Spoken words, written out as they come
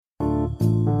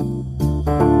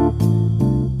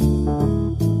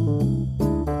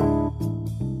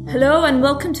Hello and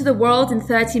welcome to The World in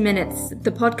 30 Minutes,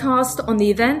 the podcast on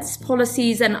the events,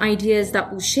 policies and ideas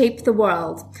that will shape the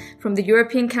world from the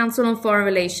European Council on Foreign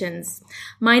Relations.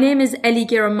 My name is Ellie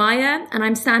Giromaya and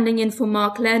I'm standing in for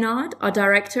Mark Leonard, our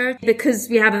director, because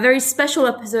we have a very special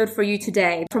episode for you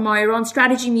today from our Iran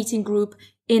strategy meeting group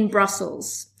in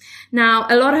Brussels. Now,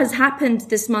 a lot has happened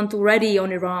this month already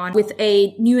on Iran with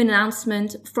a new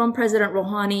announcement from President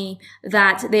Rouhani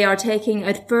that they are taking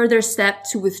a further step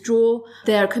to withdraw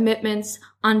their commitments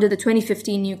under the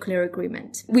 2015 nuclear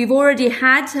agreement. We've already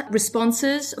had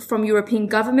responses from European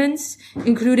governments,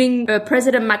 including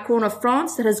President Macron of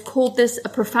France, that has called this a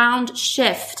profound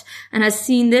shift and has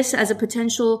seen this as a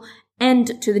potential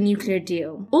end to the nuclear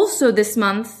deal. Also this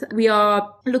month, we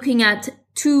are looking at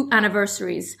two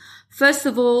anniversaries. First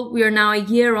of all, we are now a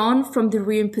year on from the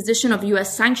reimposition of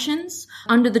US sanctions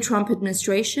under the Trump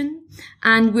administration,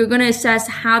 and we're going to assess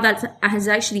how that has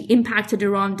actually impacted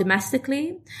Iran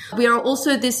domestically. We are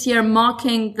also this year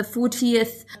marking the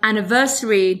 40th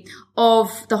anniversary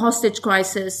of the hostage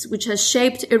crisis, which has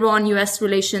shaped Iran-US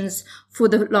relations for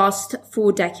the last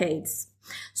 4 decades.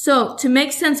 So, to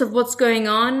make sense of what's going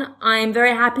on, I'm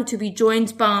very happy to be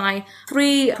joined by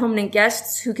 3 prominent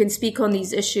guests who can speak on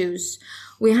these issues.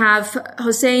 We have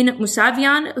Hossein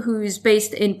Mousavian, who is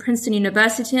based in Princeton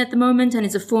University at the moment and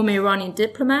is a former Iranian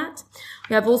diplomat.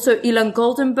 We have also Ilan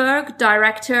Goldenberg,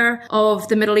 director of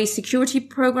the Middle East Security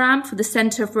Program for the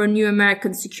Center for New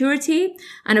American Security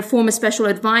and a former special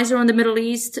advisor on the Middle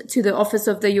East to the Office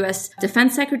of the U.S.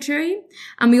 Defense Secretary.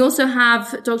 And we also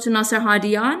have Dr. Nasser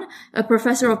Hadian, a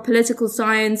professor of political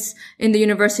science in the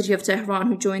University of Tehran,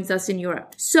 who joins us in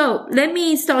Europe. So let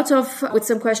me start off with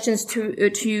some questions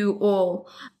to you all.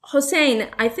 Hossein,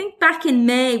 I think back in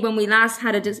May when we last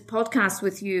had a podcast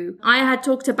with you, I had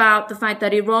talked about the fact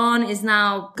that Iran is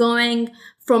now going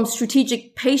from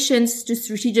strategic patience to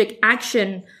strategic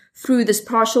action through this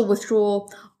partial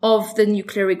withdrawal of the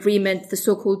nuclear agreement, the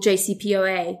so-called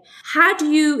JCPOA. How do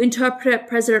you interpret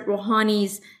President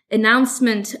Rouhani's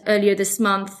announcement earlier this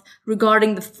month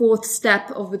regarding the 4th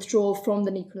step of withdrawal from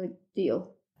the nuclear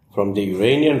deal? From the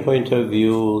Iranian point of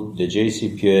view, the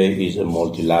JCPOA is a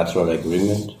multilateral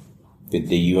agreement. With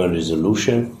the UN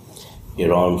resolution,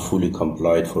 Iran fully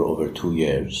complied for over 2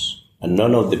 years, and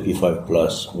none of the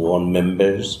P5+1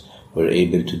 members were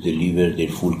able to deliver their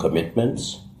full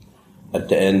commitments. At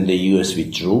the end, the US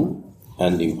withdrew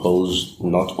and imposed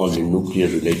not only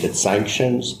nuclear-related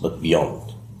sanctions, but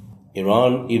beyond.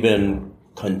 Iran even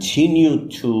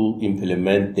continued to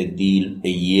implement the deal a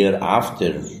year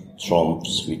after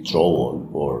Trump's withdrawal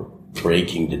or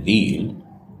breaking the deal.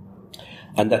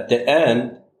 And at the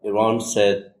end, Iran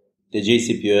said the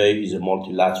JCPOA is a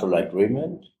multilateral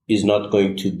agreement, is not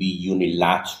going to be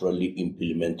unilaterally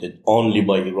implemented only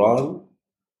by Iran.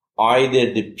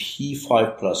 Either the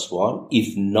P5+1,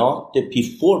 if not the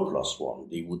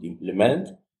P4+1, they would implement.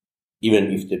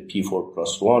 Even if the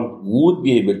P4+1 would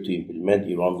be able to implement,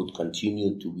 Iran would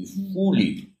continue to be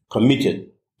fully committed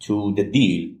to the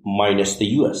deal minus the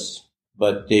US.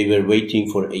 But they were waiting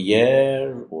for a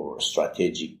year or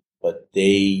strategic. But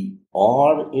they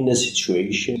are in a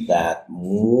situation that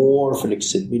more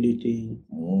flexibility,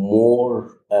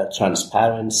 more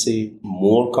transparency,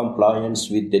 more compliance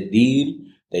with the deal.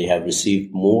 They have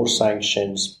received more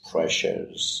sanctions,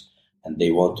 pressures, and they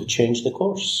want to change the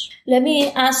course. Let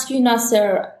me ask you,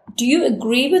 Nasser, do you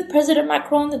agree with President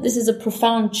Macron that this is a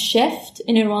profound shift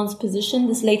in Iran's position,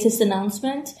 this latest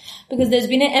announcement? Because there's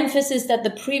been an emphasis that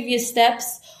the previous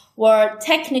steps were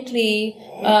technically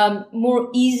more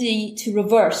easy to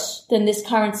reverse than this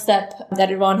current step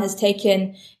that Iran has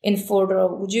taken in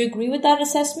Fordo. Would you agree with that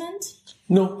assessment?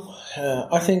 No,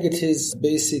 I think it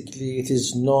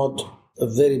is not a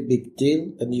very big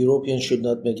deal, and Europeans should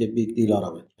not make a big deal out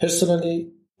of it.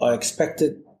 Personally, I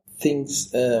expected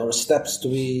things or steps to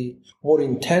be more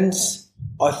intense.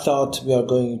 I thought we are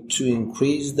going to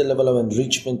increase the level of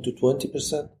enrichment to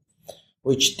 20%,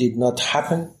 which did not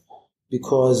happen,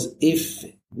 because if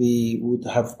we would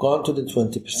have gone to the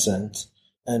 20%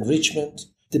 enrichment,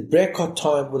 the breakout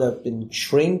time would have been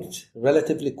shrinked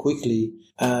relatively quickly,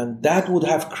 and that would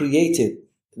have created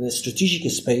a strategic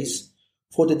space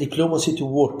for the diplomacy to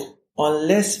work.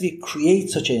 Unless we create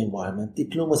such an environment,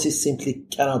 diplomacy simply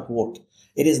cannot work.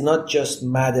 It is not just a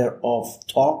matter of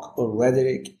talk or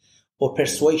rhetoric or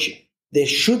persuasion. There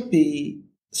should be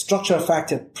structural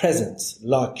factor presence,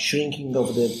 like shrinking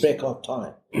of the breakout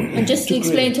time. And just to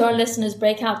explain to our listeners,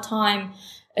 breakout time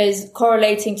is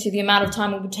correlating to the amount of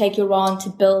time it would take Iran to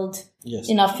build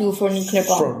enough fuel for a nuclear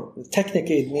bomb.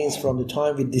 Technically, it means from the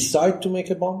time we decide to make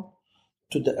a bomb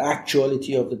to the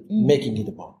actuality of making it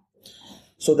a bomb.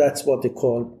 So that's what they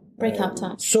call breakout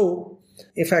time. So,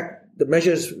 in fact, the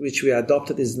measures which we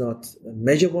adopted is not a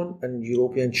major one, and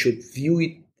Europeans should view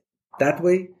it that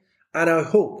way. And I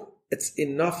hope it's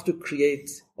enough to create,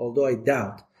 although I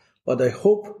doubt, but I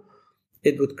hope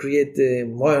it would create the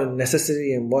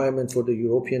necessary environment for the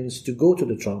Europeans to go to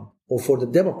the Trump, or for the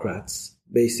Democrats,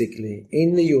 basically,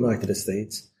 in the United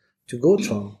States, to go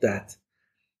Trump,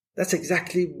 that's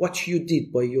exactly what you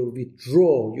did by your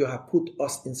withdrawal. You have put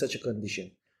us in such a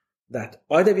condition that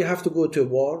either we have to go to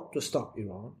war to stop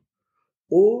Iran,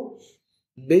 or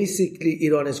basically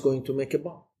Iran is going to make a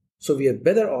bomb. So we are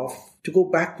better off to go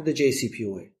back to the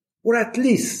JCPOA. Or at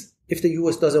least, if the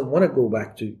US doesn't want to go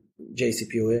back to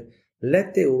JCPOA,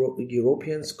 let the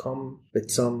Europeans come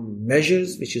with some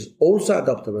measures which is also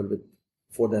adoptable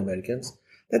for the Americans,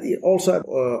 that is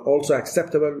also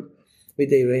acceptable with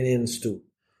the Iranians too.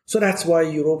 So that's why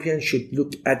Europeans should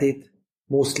look at it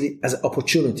mostly as an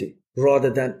opportunity rather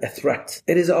than a threat.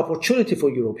 It is an opportunity for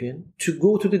Europeans to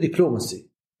go to the diplomacy.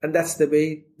 And that's the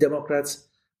way Democrats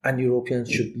and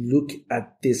Europeans should look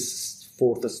at this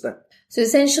fourth step. So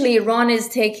essentially, Iran is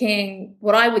taking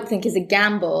what I would think is a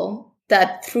gamble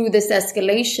that through this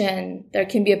escalation, there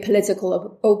can be a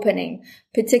political opening,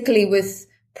 particularly with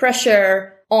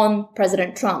pressure on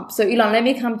President Trump. So Ilan, let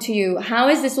me come to you. How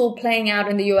is this all playing out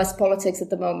in the US politics at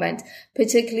the moment,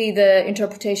 particularly the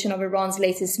interpretation of Iran's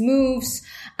latest moves?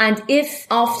 And if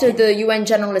after the UN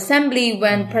General Assembly,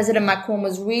 when President Macron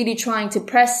was really trying to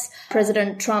press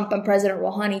President Trump and President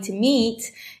Rouhani to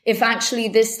meet, if actually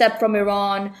this step from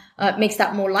Iran makes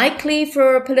that more likely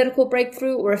for a political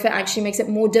breakthrough, or if it actually makes it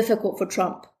more difficult for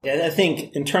Trump? Yeah, I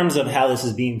think in terms of how this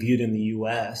is being viewed in the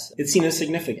US, it's seen as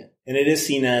significant, and it is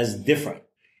seen as different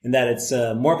in that it's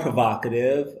more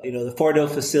provocative. The Fordo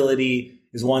facility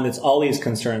is one that's always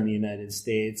concerned the United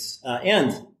States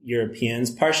and Europeans,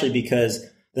 partially because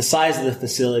the size of the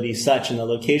facility is such and the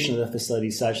location of the facility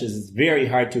is such is it's very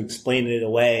hard to explain it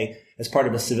away as part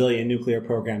of a civilian nuclear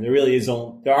program.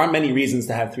 There aren't many reasons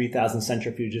to have 3,000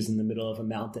 centrifuges in the middle of a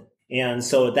mountain. And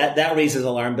so that raises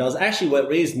alarm bells. Actually, what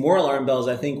raised more alarm bells,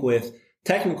 I think, with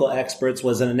technical experts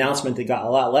was an announcement that got a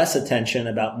lot less attention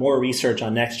about more research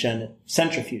on next-gen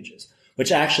centrifuges,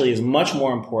 which actually is much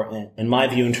more important, in my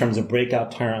view, in terms of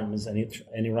breakout terms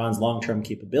and Iran's long-term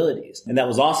capabilities. And that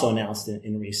was also announced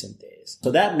in recent days. So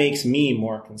that makes me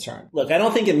more concerned. Look, I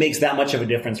don't think it makes that much of a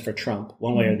difference for Trump,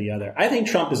 one way or the other. I think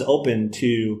Trump is open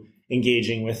to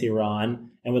engaging with Iran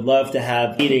and would love to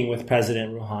have a meeting with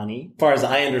President Rouhani. As far as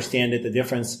I understand it, the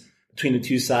difference between the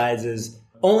two sides is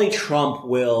only Trump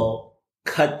will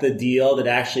cut the deal that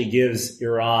actually gives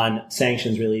Iran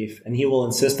sanctions relief, and he will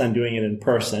insist on doing it in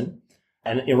person.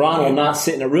 And Iran will not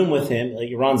sit in a room with him, like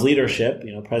Iran's leadership,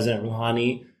 President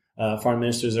Rouhani, Foreign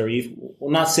Minister Zarif, will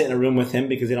not sit in a room with him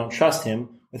because they don't trust him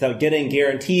without getting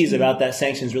guarantees about that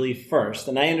sanctions relief first.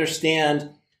 And I understand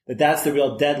that that's the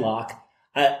real deadlock.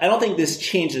 I don't think this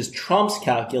changes Trump's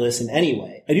calculus in any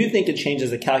way. I do think it changes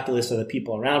the calculus of the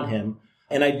people around him.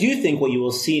 And I do think what you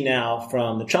will see now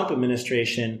from the Trump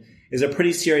administration is a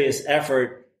pretty serious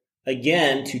effort,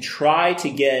 again, to try to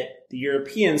get the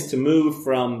Europeans to move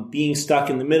from being stuck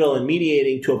in the middle and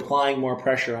mediating to applying more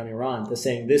pressure on Iran, to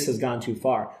saying this has gone too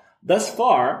far. Thus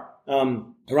far,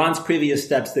 Iran's previous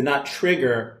steps did not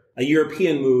trigger a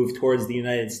European move towards the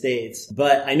United States.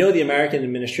 But I know the American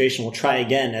administration will try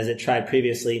again as it tried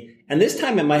previously. And this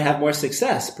time it might have more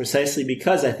success, precisely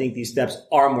because I think these steps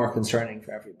are more concerning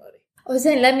for everybody.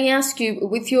 Hossein, let me ask you,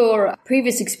 with your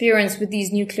previous experience with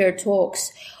these nuclear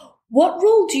talks, what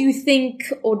role do you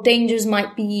think or dangers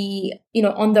might be,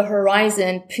 on the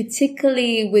horizon,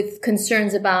 particularly with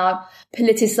concerns about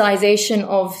politicization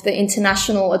of the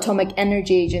International Atomic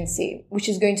Energy Agency, which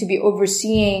is going to be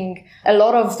overseeing a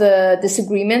lot of the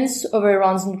disagreements over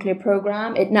Iran's nuclear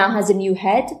program? It now has a new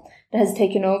head that has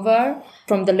taken over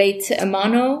from the late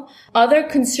Amano. Are there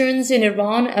concerns in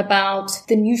Iran about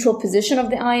the neutral position of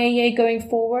the IAEA going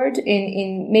forward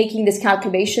in making this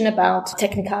calculation about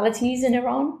technicalities in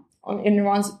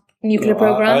Iran's nuclear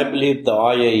program? I believe the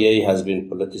IAEA has been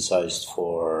politicized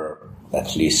for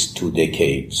at least 2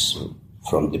 decades,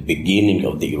 from the beginning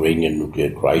of the Iranian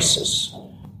nuclear crisis.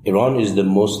 Iran is the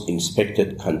most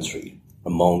inspected country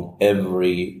among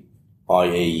every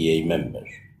IAEA member.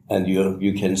 And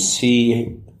you can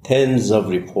see tens of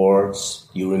reports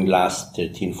during last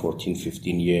 13, 14,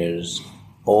 15 years,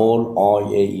 all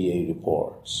IAEA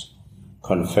reports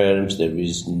confirms there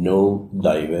is no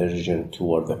diversion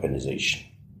toward weaponization.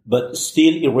 But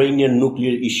still, Iranian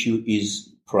nuclear issue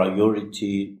is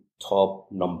priority top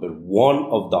number one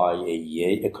of the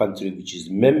IAEA, a country which is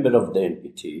member of the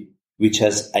NPT, which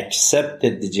has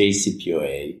accepted the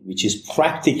JCPOA, which is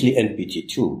practically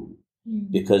NPT2.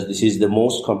 because this is the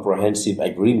most comprehensive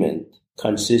agreement,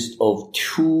 consists of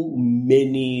too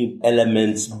many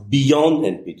elements beyond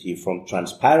NPT, from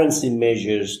transparency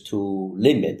measures to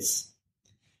limits.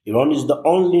 Iran is the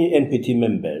only NPT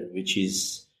member which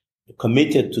is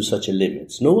committed to such a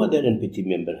limits. No other NPT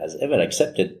member has ever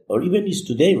accepted, or even is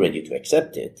today ready to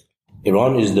accept it.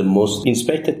 Iran is the most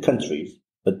inspected country,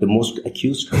 but the most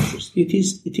accused countries. It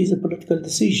is a political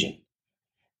decision.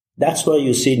 That's why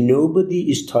you see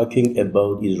nobody is talking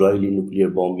about Israeli nuclear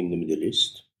bomb in the Middle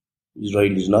East.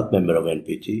 Israel is not member of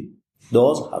NPT.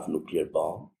 Those have nuclear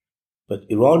bomb. But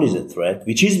Iran is a threat,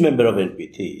 which is member of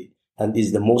NPT and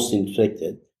is the most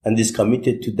infected and is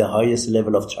committed to the highest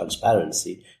level of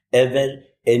transparency ever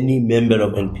any member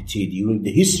of NPT during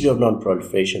the history of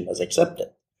non-proliferation has accepted.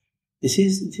 It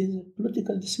is a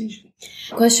political decision.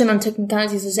 Question on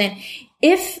technicalities, Hussein.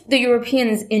 If the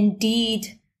Europeans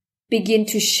indeed begin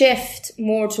to shift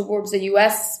more towards the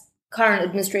US current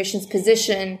administration's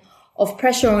position of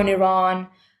pressure on Iran,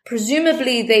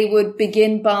 presumably they would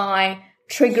begin by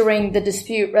triggering the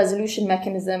dispute resolution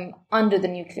mechanism under the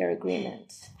nuclear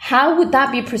agreement. How would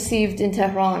that be perceived in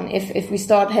Tehran if we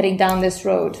start heading down this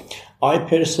road? I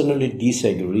personally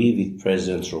disagree with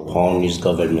President Rouhani's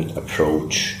government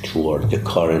approach toward the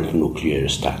current nuclear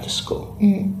status quo.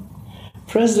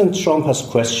 President Trump has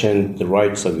questioned the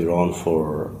rights of Iran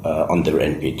for under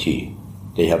NPT.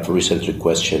 They have recently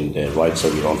questioned the rights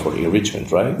of Iran for enrichment,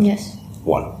 right? Yes.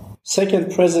 One.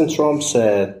 Second, President Trump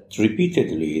said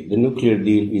repeatedly the nuclear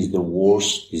deal is the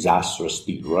worst disastrous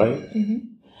deal, right?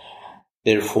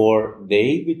 Therefore,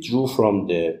 they withdrew from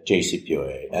the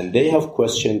JCPOA and they have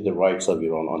questioned the rights of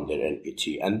Iran under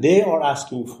NPT and they are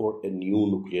asking for a new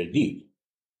nuclear deal.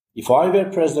 If I were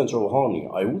President Rouhani,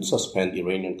 I would suspend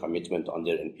Iranian commitment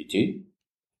under NPT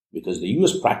because the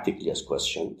US practically has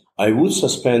questioned. I would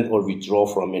suspend or withdraw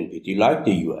from NPT like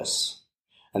the US.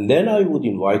 And then I would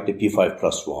invite the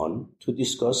P5+1 to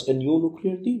discuss a new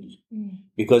nuclear deal.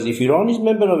 Because if Iran is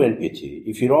member of NPT,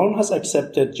 if Iran has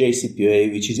accepted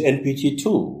JCPOA, which is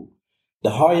NPT2, the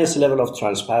highest level of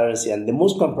transparency and the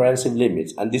most comprehensive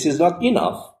limits, and this is not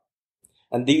enough,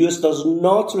 and the US does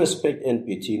not respect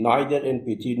NPT, neither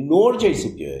NPT nor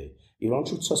JCPOA, Iran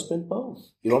should suspend both.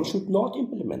 Iran should not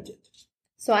implement it.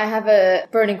 So I have a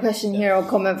burning question here or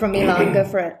comment from Ilan. Go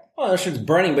for it. Well, it's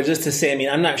burning, but just to say,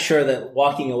 I'm not sure that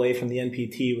walking away from the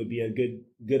NPT would be a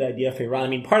good idea for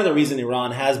Iran. Part of the reason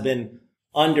Iran has been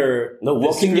under... No,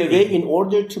 walking away in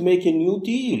order to make a new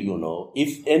deal,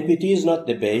 If NPT is not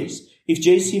the base, if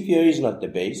JCPOA is not the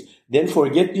base, then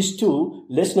forget this too.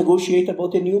 Let's negotiate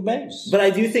about a new base. But I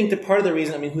do think that part of the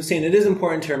reason, Hussein, it is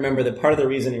important to remember that part of the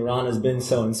reason Iran has been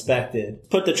so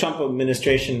inspected, put the Trump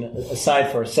administration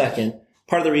aside for a second,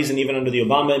 part of the reason even under the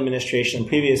Obama administration and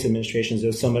previous administrations there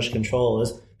was so much control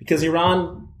is because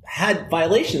Iran had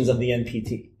violations of the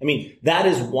NPT. That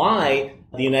is why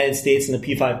the United States and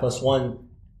the P5+1,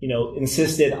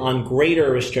 insisted on greater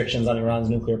restrictions on Iran's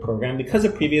nuclear program because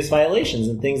of previous violations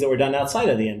and things that were done outside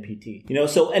of the NPT.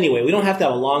 So anyway, we don't have to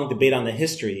have a long debate on the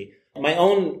history. My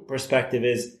own perspective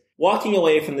is walking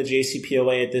away from the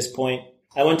JCPOA at this point.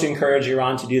 I want to encourage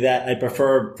Iran to do that. I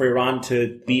prefer for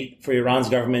Iran's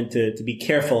government to be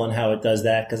careful in how it does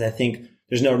that because I think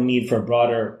there's no need for a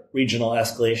broader regional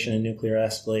escalation and nuclear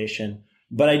escalation.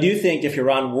 But I do think if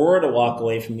Iran were to walk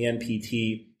away from the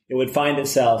NPT, it would find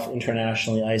itself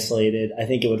internationally isolated. I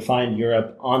think it would find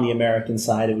Europe on the American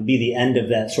side. It would be the end of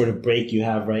that sort of break you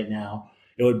have right now.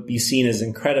 It would be seen as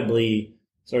incredibly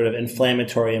sort of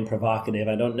inflammatory and provocative.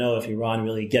 I don't know if Iran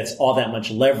really gets all that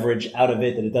much leverage out of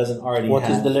it that it doesn't already have. What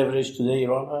is the leverage today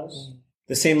Iran has?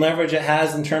 The same leverage it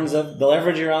has in terms of the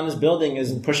leverage Iran is building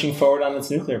is in pushing forward on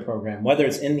its nuclear program, whether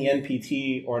it's in the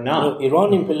NPT or not.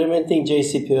 Iran implementing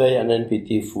JCPOA and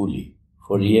NPT fully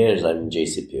for years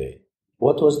JCPOA.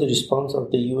 What was the response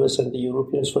of the US and the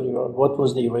Europeans for Iran? What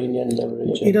was the Iranian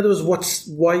leverage? In other words,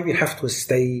 why we have to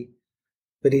stay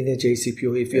within the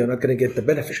JCPOA if we are not going to get the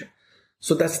benefit?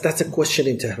 So that's a question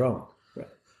in Tehran. Right.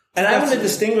 And I want to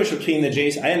distinguish between the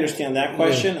JCPOA. I understand that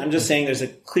question. Yeah. I'm just saying there's a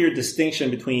clear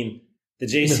distinction between the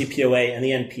JCPOA and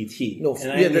the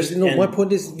NPT. My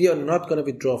point is we are not going to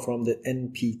withdraw from the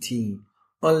NPT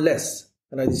unless,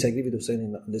 and I disagree with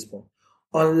Hussein on this point,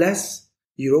 unless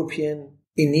European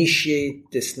initiate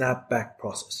the snapback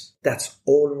process. That's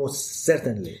almost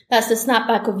certainly. That's the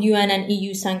snapback of UN and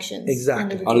EU sanctions.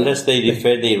 Exactly. Unless they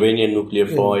refer the Iranian nuclear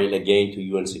file again to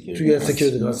UN Security Council. To UN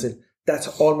Security Council. That's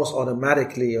almost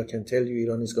automatically, I can tell you,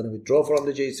 Iran is going to withdraw from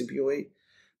the JCPOA.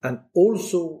 And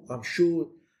also, I'm sure,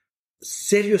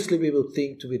 seriously we will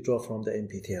think to withdraw from the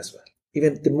NPT as well.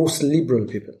 Even the most liberal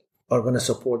people are going to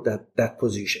support that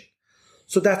position.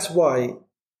 So that's why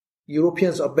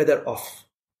Europeans are better off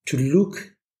to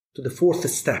look to the fourth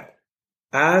step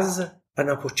as an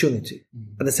opportunity.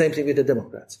 And the same thing with the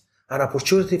Democrats. An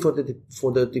opportunity for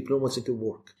the diplomacy to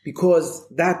work. Because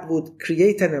that would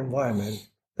create an environment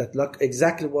that, like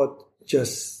exactly what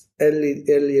just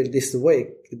earlier this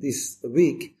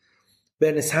week,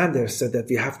 Bernie Sanders said that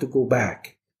we have to go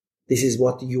back. This is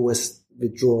what the U.S.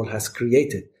 withdrawal has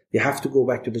created. We have to go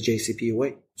back to the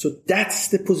JCPOA. So that's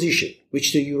the position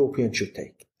which the Europeans should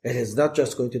take. It is not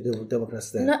just going to the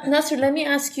Democrats there. Nasser, let me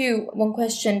ask you one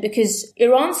question, because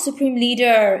Iran's supreme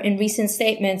leader in recent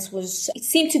statements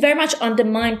seemed to very much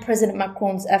undermine President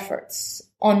Macron's efforts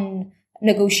on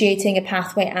negotiating a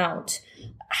pathway out.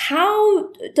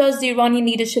 How does the Iranian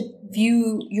leadership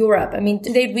view Europe? I mean,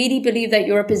 do they really believe that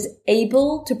Europe is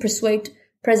able to persuade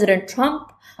President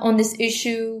Trump on this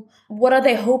issue? What are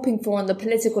they hoping for on the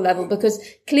political level? Because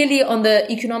clearly on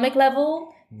the economic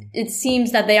level, it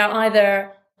seems that they are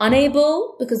either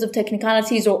unable because of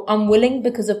technicalities or unwilling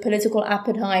because of political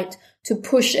appetite to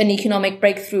push an economic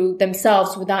breakthrough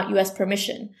themselves without US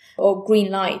permission or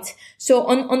green light. So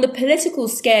on the political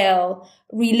scale,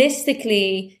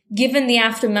 realistically, given the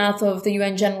aftermath of the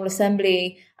UN General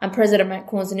Assembly and President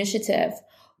Macron's initiative,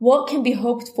 what can be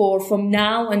hoped for from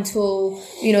now until,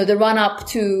 the run up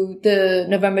to the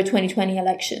November 2020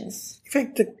 elections? In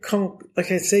fact,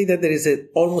 like I say, that there is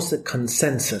almost a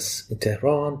consensus in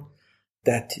Tehran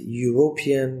that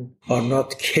Europeans are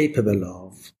not capable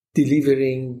of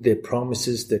delivering the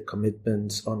promises, the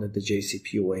commitments under the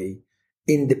JCPOA,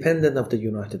 independent of the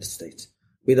United States,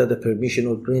 without the permission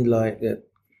or green light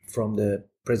from the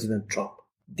President Trump.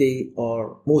 They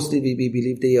are, mostly we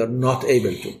believe they are not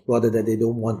able to, rather than they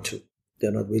don't want to.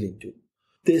 They're not willing to.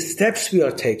 The steps we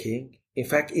are taking, in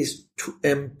fact, is to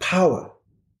empower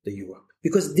the Europe,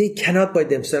 because they cannot by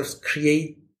themselves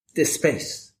create the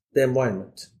space, the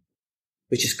environment,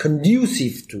 which is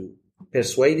conducive to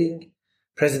persuading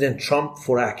President Trump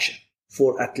for action,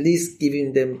 for at least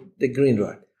giving them the green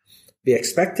light. We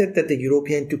expected that the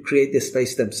Europeans to create the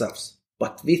space themselves,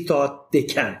 but we thought they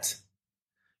can't.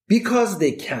 Because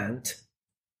they can't,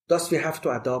 thus we have to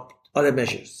adopt other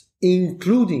measures,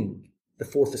 including the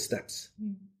fourth steps,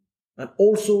 and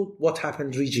also what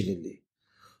happened regionally.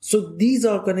 So these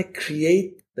are going to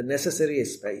create the necessary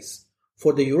space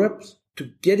for the Europe to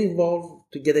get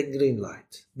involved, to get a green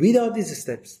light. Without these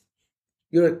steps,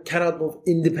 Europe cannot move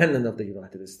independent of the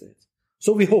United States.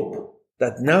 So we hope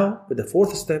that now, with the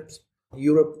fourth steps,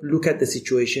 Europe look at the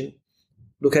situation,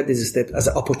 look at these steps as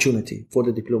an opportunity for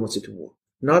the diplomacy to work.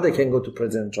 Now they can go to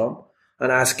President Trump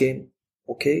and ask him,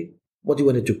 okay, what do you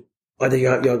want to do? Either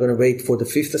you're going to wait for the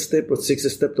fifth step or sixth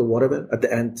step or whatever, at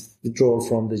the end, withdrawal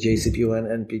from the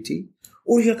JCPOA and NPT,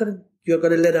 or you're going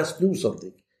to let us do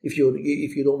something if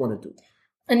you don't want to do.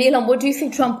 And Ilham, what do you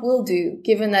think Trump will do,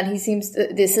 given that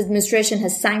this administration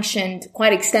has sanctioned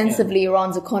quite extensively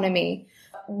Iran's economy?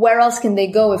 Where else can they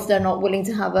go if they're not willing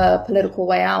to have a political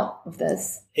way out of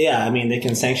this? Yeah, I mean, they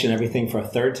can sanction everything for a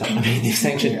third time. I mean, they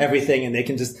sanction everything, and they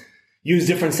can just use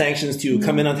different sanctions to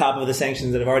come in on top of the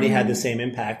sanctions that have already had the same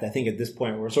impact. I think at this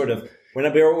point,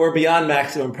 we're beyond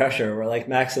maximum pressure. We're like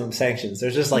maximum sanctions.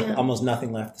 There's just almost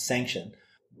nothing left to sanction.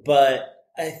 But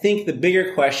I think the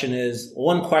bigger question is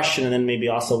one question, and then maybe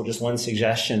also just one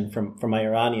suggestion from my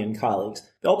Iranian colleagues.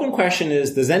 The open question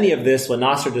is, does any of this, what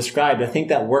Nasser described, I think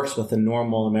that works with a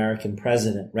normal American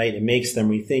president, right? It makes them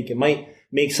rethink. It might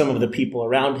make some of the people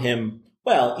around him,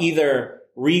 either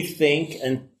rethink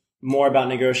and more about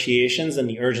negotiations and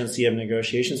the urgency of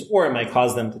negotiations, or it might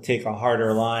cause them to take a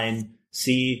harder line.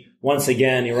 See, once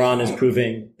again, Iran is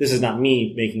proving, this is not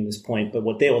me making this point, but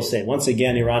what they will say, once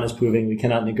again, Iran is proving we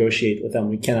cannot negotiate with them,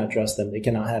 we cannot trust them, they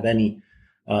cannot have any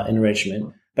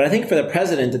enrichment. But I think for the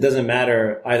president, it doesn't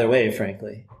matter either way,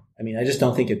 frankly. I mean, I just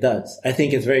don't think it does. I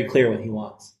think it's very clear what he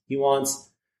wants. He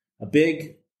wants a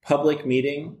big public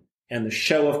meeting and the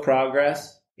show of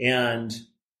progress, and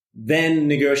then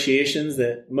negotiations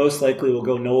that most likely will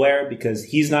go nowhere because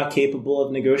he's not capable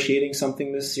of negotiating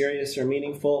something this serious or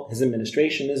meaningful. His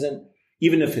administration isn't.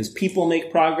 Even if his people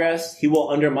make progress, he will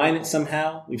undermine it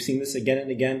somehow. We've seen this again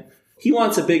and again. He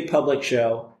wants a big public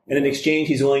show, and in exchange,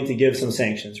 he's willing to give some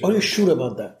sanctions. Are you sure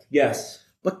about that? Yes.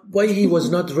 But why he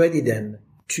was not ready then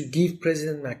to give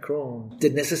President Macron the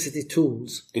necessary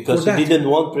tools? Because he didn't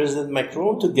want President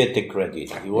Macron to get the credit.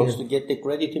 He wants to get the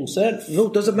credit himself. No,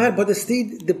 it doesn't matter. But still,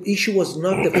 the issue was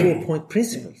not the 4-point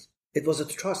principles. It was a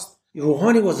trust.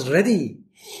 Rouhani was ready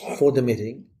for the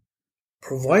meeting,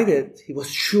 provided he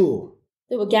was sure.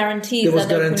 There were guarantees. There was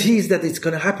guarantees that it's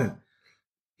going to happen.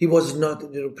 He was not,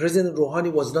 President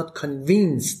Rouhani was not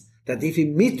convinced that if he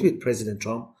meet with President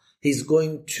Trump, he's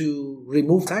going to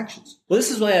remove sanctions. Well,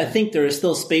 this is why I think there is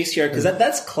still space here, because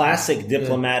that's classic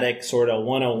diplomatic sort of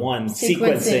 101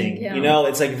 sequencing. Yeah. You know,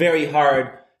 it's like very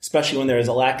hard, especially when there is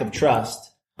a lack of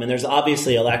trust. And there's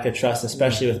obviously a lack of trust,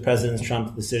 especially with President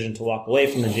Trump's decision to walk away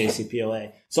from the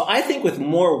JCPOA. So I think with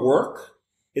more work,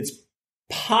 it's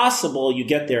possible you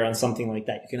get there on something like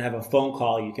that. You can have a phone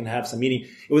call, you can have some meeting.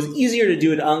 It was easier to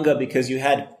do at UNGA because you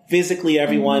had physically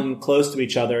everyone close to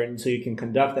each other, and so you can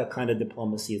conduct that kind of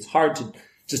diplomacy. It's hard to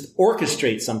just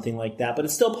orchestrate something like that, but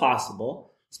it's still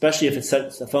possible, especially if it's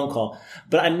a phone call.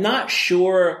 But I'm not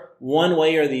sure one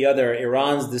way or the other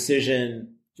Iran's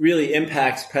decision really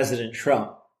impacts President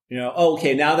Trump. You know,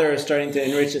 okay, now they're starting to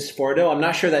enrich this Fordo. I'm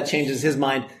not sure that changes his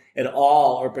mind at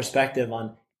all or perspective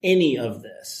on any of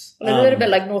this. A little bit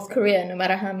like North Korea, no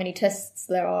matter how many tests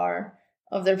there are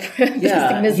of their ballistic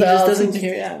missiles. He just doesn't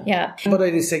care. Yeah. But I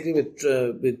disagree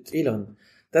with Elon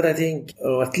that I think,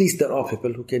 or at least there are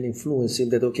people who can influence him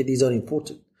that, okay, these are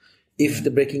important. If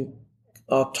the breaking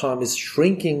out time is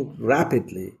shrinking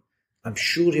rapidly, I'm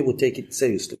sure he would take it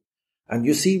seriously. And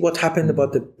you see what happened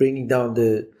about the bringing down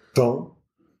the drone.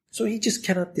 So he just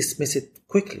cannot dismiss it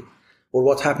quickly. Or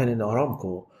what happened in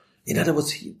Aramco. In other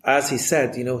words, as he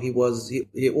said, you know, he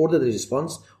ordered a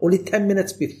response only 10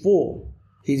 minutes before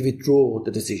he withdrew the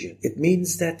decision. It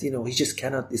means that, you know, he just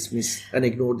cannot dismiss and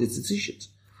ignore these decisions.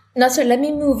 Nasser, let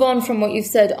me move on from what you've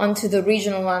said onto the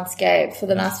regional landscape for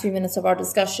the last few minutes of our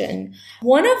discussion.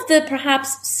 One of the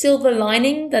perhaps silver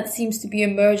lining that seems to be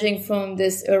emerging from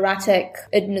this erratic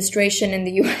administration in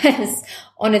the US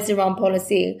on its Iran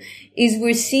policy is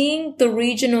we're seeing the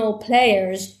regional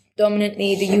players,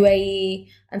 dominantly the UAE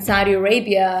and Saudi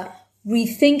Arabia,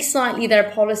 rethink slightly their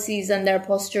policies and their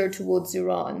posture towards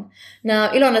Iran. Now,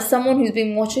 Ilan, as someone who's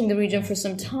been watching the region for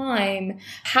some time,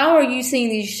 how are you seeing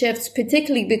these shifts,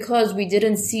 particularly because we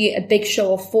didn't see a big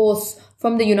show of force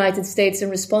from the United States in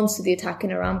response to the attack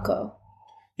in Aramco?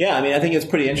 Yeah, I mean, I think it's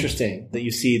pretty interesting that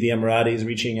you see the Emiratis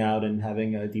reaching out and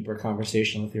having a deeper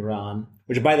conversation with Iran,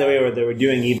 which, by the way, they were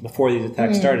doing even before these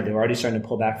attacks started. They were already starting to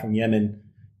pull back from Yemen,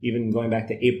 even going back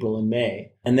to April and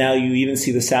May. And now you even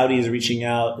see the Saudis reaching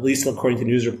out, at least according to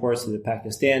news reports, to the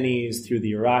Pakistanis, through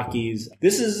the Iraqis.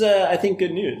 This is, I think,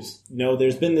 good news. You know,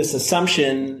 there's been this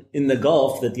assumption in the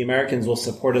Gulf that the Americans will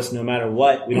support us no matter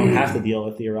what. We don't have to deal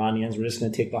with the Iranians. We're just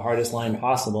going to take the hardest line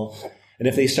possible. And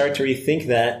if they start to rethink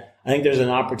that, I think there's an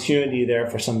opportunity there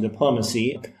for some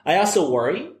diplomacy. I also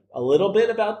worry a little bit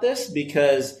about this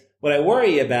because what I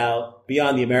worry about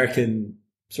beyond the American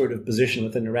sort of position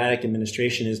within the erratic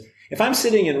administration is if I'm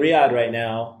sitting in Riyadh right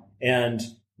now and,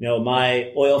 you know,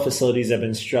 my oil facilities have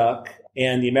been struck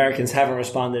and the Americans haven't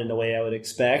responded in the way I would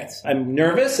expect, I'm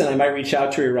nervous and I might reach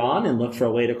out to Iran and look for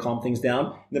a way to calm things down.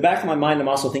 In the back of my mind, I'm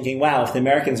also thinking, wow, if the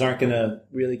Americans aren't going to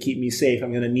really keep me safe,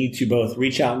 I'm going to need to both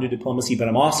reach out and do diplomacy, but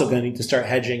I'm also going to need to start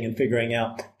hedging and figuring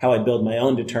out how I build my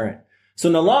own deterrent. So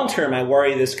in the long term, I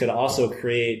worry this could also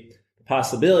create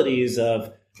possibilities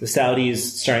of the Saudis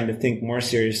starting to think more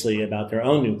seriously about their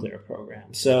own nuclear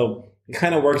program. So it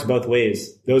kind of works both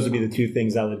ways. Those would be the two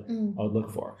things I would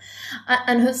look for.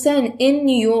 And Hussein, in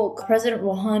New York, President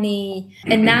Rouhani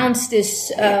announced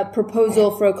this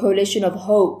proposal for a coalition of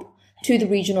hope to the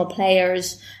regional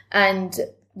players. And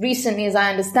recently, as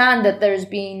I understand, that there's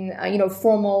been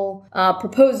formal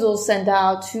proposals sent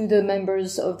out to the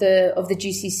members of the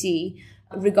GCC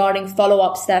regarding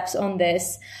follow-up steps on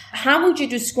this. How would you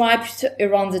describe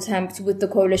Iran's attempt with the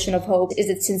Coalition of Hope? Is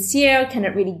it sincere? Can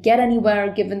it really get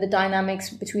anywhere given the dynamics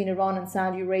between Iran and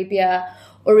Saudi Arabia?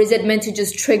 Or is it meant to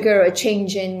just trigger a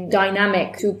change in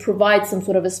dynamic to provide some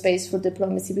sort of a space for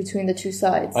diplomacy between the two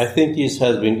sides? I think this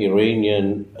has been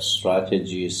Iranian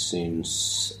strategy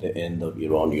since the end of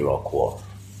Iran-Iraq war.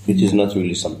 It is not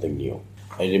really something new.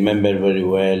 I remember very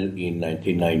well in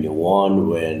 1991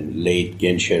 when late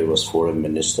Genscher was foreign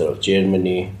minister of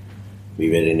Germany. We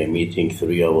were in a meeting,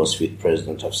 three of us, with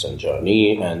President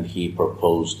Rafsanjani, and he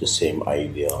proposed the same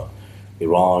idea.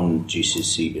 Iran,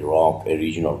 GCC, Iraq, a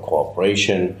regional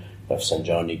cooperation.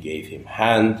 Rafsanjani gave him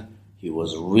hand. He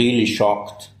was really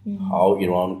shocked how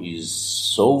Iran is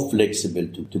so flexible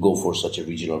to go for such a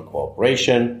regional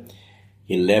cooperation.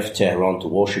 He left Tehran to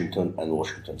Washington, and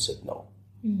Washington said no.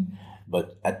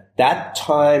 But at that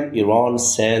time, Iran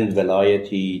sent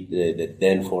Velayati, the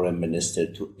then foreign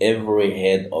minister, to every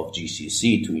head of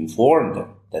GCC to inform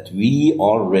them that we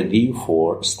are ready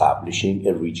for establishing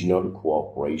a regional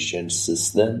cooperation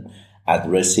system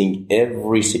addressing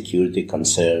every security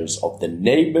concerns of the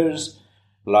neighbors,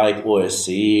 like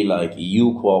OSCE, like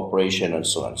EU cooperation, and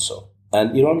so on and so.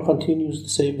 And Iran continues the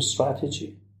same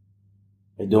strategy.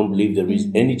 I don't believe there is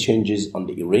any changes on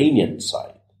the Iranian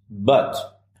side. But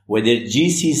whether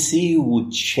GCC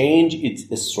would change its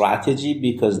strategy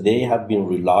because they have been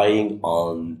relying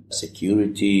on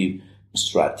security,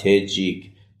 strategic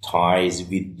ties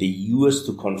with the US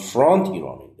to confront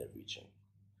Iran in the region.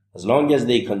 As long as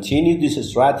they continue this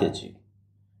strategy,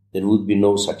 there would be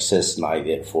no success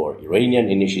neither for Iranian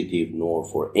initiative nor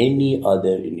for any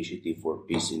other initiative for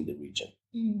peace in the region.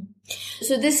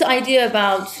 So this idea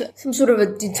about some sort of a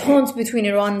détente between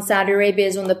Iran and Saudi Arabia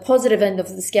is on the positive end of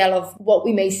the scale of what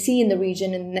we may see in the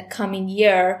region in the coming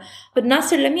year. But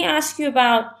Nasser, let me ask you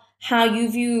about how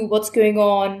you view what's going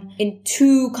on in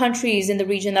two countries in the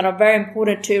region that are very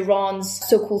important to Iran's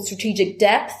so-called strategic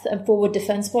depth and forward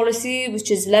defense policy,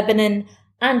 which is Lebanon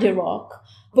and Iraq.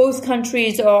 Both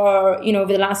countries are,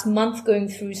 over the last month going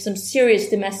through some serious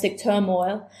domestic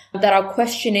turmoil that are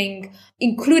questioning,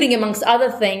 including amongst other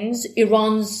things,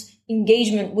 Iran's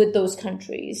engagement with those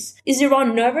countries. Is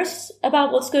Iran nervous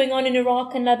about what's going on in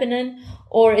Iraq and Lebanon?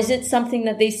 Or is it something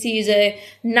that they see as a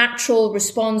natural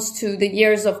response to the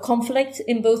years of conflict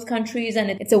in both countries and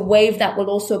it's a wave that will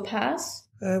also pass?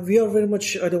 We are very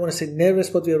much, I don't want to say nervous,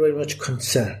 but we are very much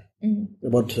concerned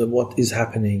about what is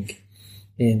happening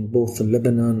in both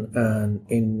Lebanon and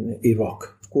in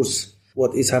Iraq. Of course,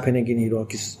 what is happening in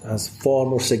Iraq has far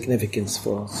more significance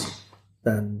for us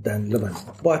than Lebanon.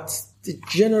 But the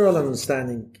general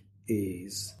understanding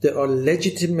is there are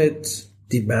legitimate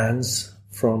demands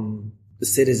from the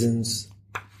citizens,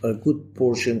 a good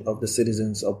portion of the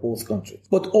citizens of both countries.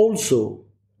 But also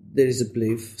there is a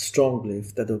belief, strong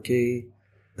belief, that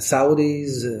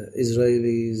Saudis,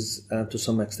 Israelis, and to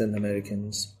some extent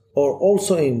Americans are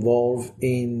also involved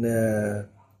in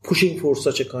pushing for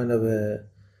such a kind of a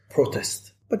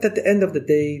protest. But at the end of the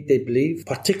day, they believe,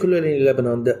 particularly in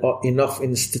Lebanon, there are enough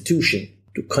institutions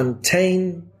to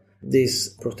contain this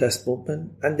protest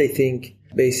movement, and they think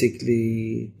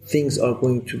basically things are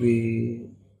going to be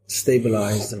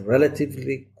stabilized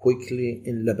relatively quickly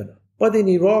in Lebanon. But in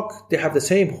Iraq, they have the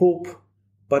same hope,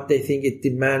 but they think it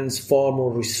demands far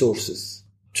more resources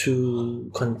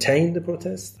to contain the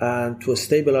protest and to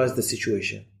stabilize the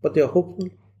situation. But they are hopeful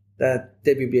that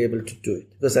they will be able to do it.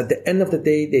 Because at the end of the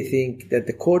day, they think that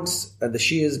the Kurds and the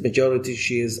Shias, majority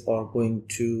Shias, are going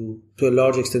to a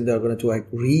large extent, they are going to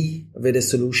agree with a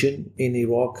solution in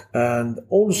Iraq. And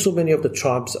also many of the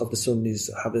tribes of the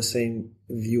Sunnis have the same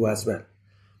view as well.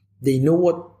 They know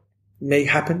what may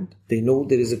happen. They know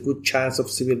there is a good chance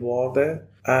of civil war there.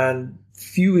 And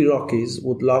few Iraqis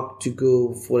would like to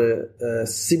go for a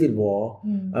civil war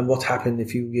and what happened a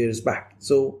few years back.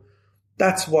 So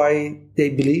that's why they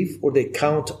believe or they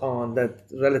count on that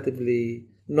relatively,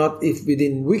 not if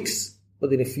within weeks,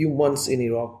 but in a few months in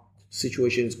Iraq,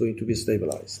 situation is going to be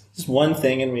stabilized. Just one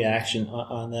thing in reaction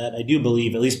on that. I do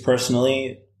believe, at least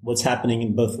personally, what's happening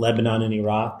in both Lebanon and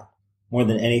Iraq, more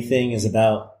than anything, is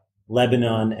about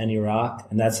Lebanon and Iraq,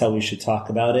 and that's how we should talk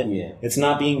about it. Yeah. It's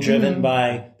not being driven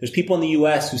by, there's people in the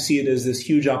U.S. who see it as this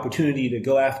huge opportunity to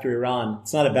go after Iran.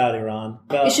 It's not about Iran.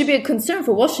 It should be a concern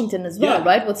for Washington as well,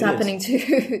 right? What's happening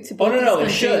to both no,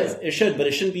 these countries. It should, but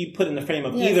it shouldn't be put in the frame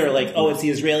of either it's the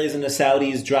Israelis and the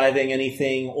Saudis driving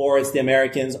anything, or it's the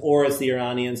Americans, or it's the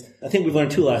Iranians. I think we've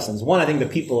learned two lessons. One, I think the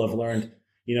people have learned,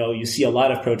 you see a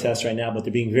lot of protests right now, but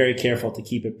they're being very careful to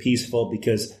keep it peaceful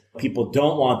because people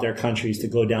don't want their countries to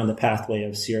go down the pathway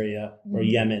of Syria or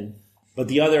Yemen. But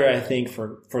the other, I think,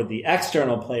 for the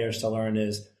external players to learn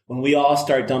is when we all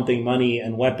start dumping money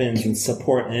and weapons and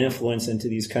support and influence into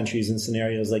these countries in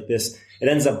scenarios like this, it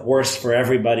ends up worse for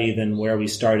everybody than where we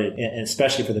started, and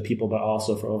especially for the people, but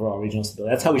also for overall regional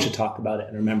stability. That's how we should talk about it.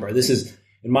 And remember, this is,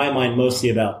 in my mind, mostly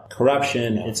about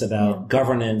corruption. It's about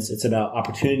governance. It's about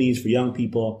opportunities for young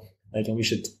people. And we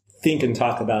should think and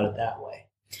talk about it that way.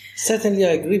 Certainly,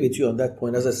 I agree with you on that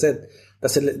point. As I said,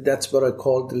 that's what I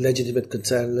call the legitimate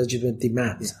concern, legitimate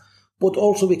demands. But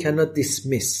also we cannot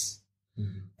dismiss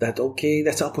that,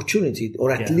 that's an opportunity, or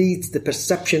at least the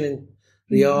perception in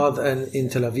Riyadh and in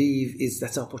Tel Aviv is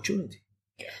that's an opportunity.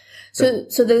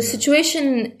 So the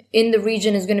situation in the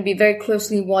region is going to be very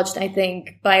closely watched, I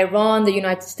think, by Iran, the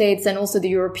United States, and also the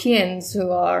Europeans,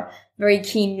 who are very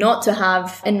keen not to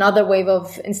have another wave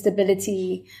of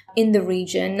instability in the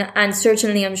region. And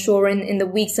certainly, I'm sure in the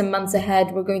weeks and months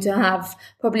ahead, we're going to have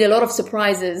probably a lot of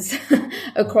surprises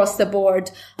across the board.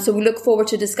 So we look forward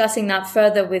to discussing that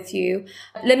further with you.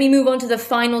 Let me move on to the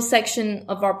final section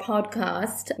of our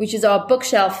podcast, which is our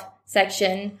bookshelf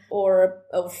section, or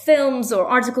films or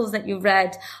articles that you've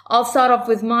read. I'll start off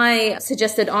with my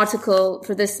suggested article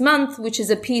for this month, which is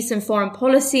a piece in Foreign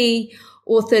Policy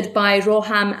authored by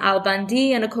Roham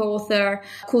Al-Bandi and a co-author,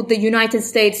 called "The United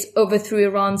States Overthrew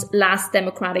Iran's Last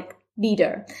Democratic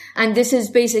leader. And this is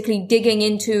basically digging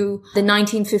into the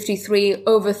 1953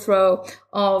 overthrow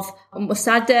of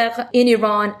Mossadegh in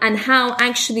Iran and how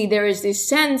actually there is this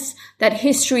sense that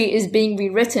history is being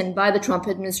rewritten by the Trump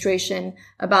administration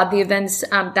about the events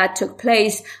that took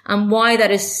place and why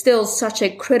that is still such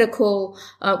a critical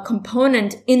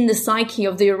component in the psyche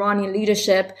of the Iranian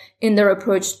leadership in their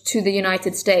approach to the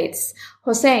United States.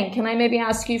 Hossein, can I maybe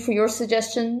ask you for your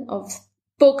suggestion of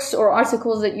books or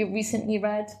articles that you've recently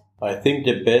read? I think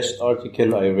the best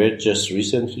article I read just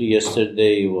recently,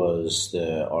 yesterday, was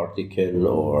the article,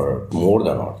 or more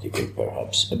than article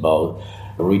perhaps,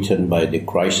 written by the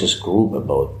crisis group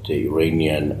about the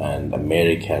Iranian and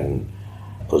American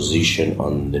position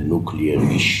on the nuclear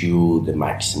issue, the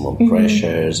maximum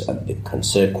pressures and the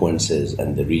consequences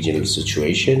and the regional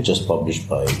situation, just published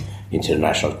by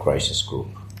International Crisis Group.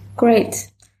 Great.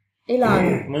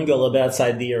 Ilan. I'm going to go a little bit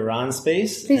outside the Iran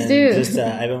space. Please do.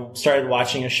 I've started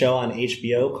watching a show on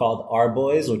HBO called Our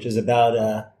Boys, which is about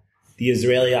the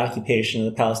Israeli occupation of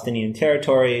the Palestinian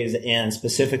territories and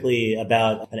specifically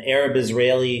about an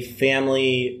Arab-Israeli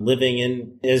family living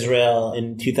in Israel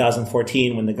in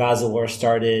 2014 when the Gaza war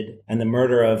started and the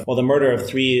murder of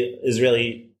 3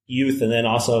 Israeli youth and then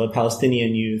also a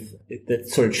Palestinian youth that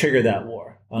sort of triggered that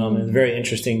war. It's a very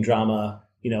interesting drama,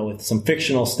 with some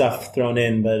fictional stuff thrown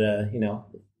in, but,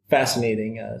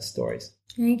 fascinating stories.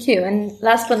 Thank you. And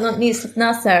last but not least,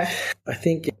 Nasser. I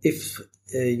think if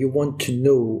you want to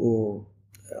know or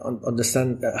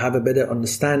have a better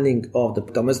understanding of the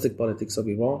domestic politics of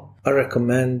Iran, I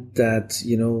recommend that,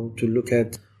 to look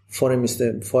at Foreign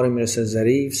Minister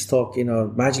Zarif's talk in our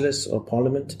Majlis or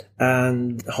Parliament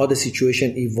and how the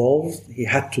situation evolved. He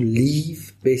had to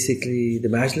leave basically the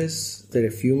Majlis for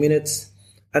a few minutes.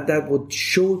 And that would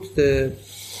show the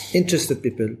interested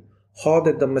people how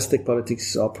the domestic politics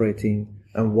is operating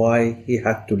and why he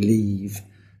had to leave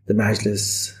the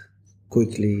Majlis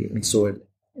quickly and so on.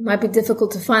 It might be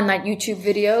difficult to find that YouTube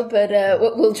video, but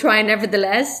we'll try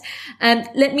nevertheless.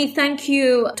 Let me thank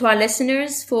you to our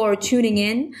listeners for tuning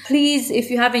in. Please, if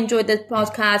you have enjoyed this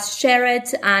podcast, share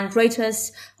it and rate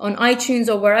us on iTunes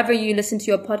or wherever you listen to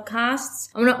your podcasts.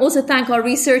 I want to also thank our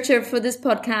researcher for this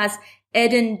podcast,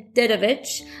 Eden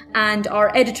Dedovich, and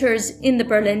our editors in the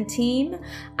Berlin team.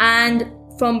 And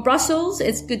from Brussels,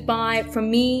 it's goodbye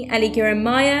from me, Ali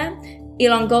Giremaya,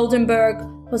 Ilan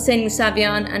Goldenberg, Hossein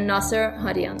Musavian, and Nasser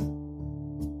Hadian.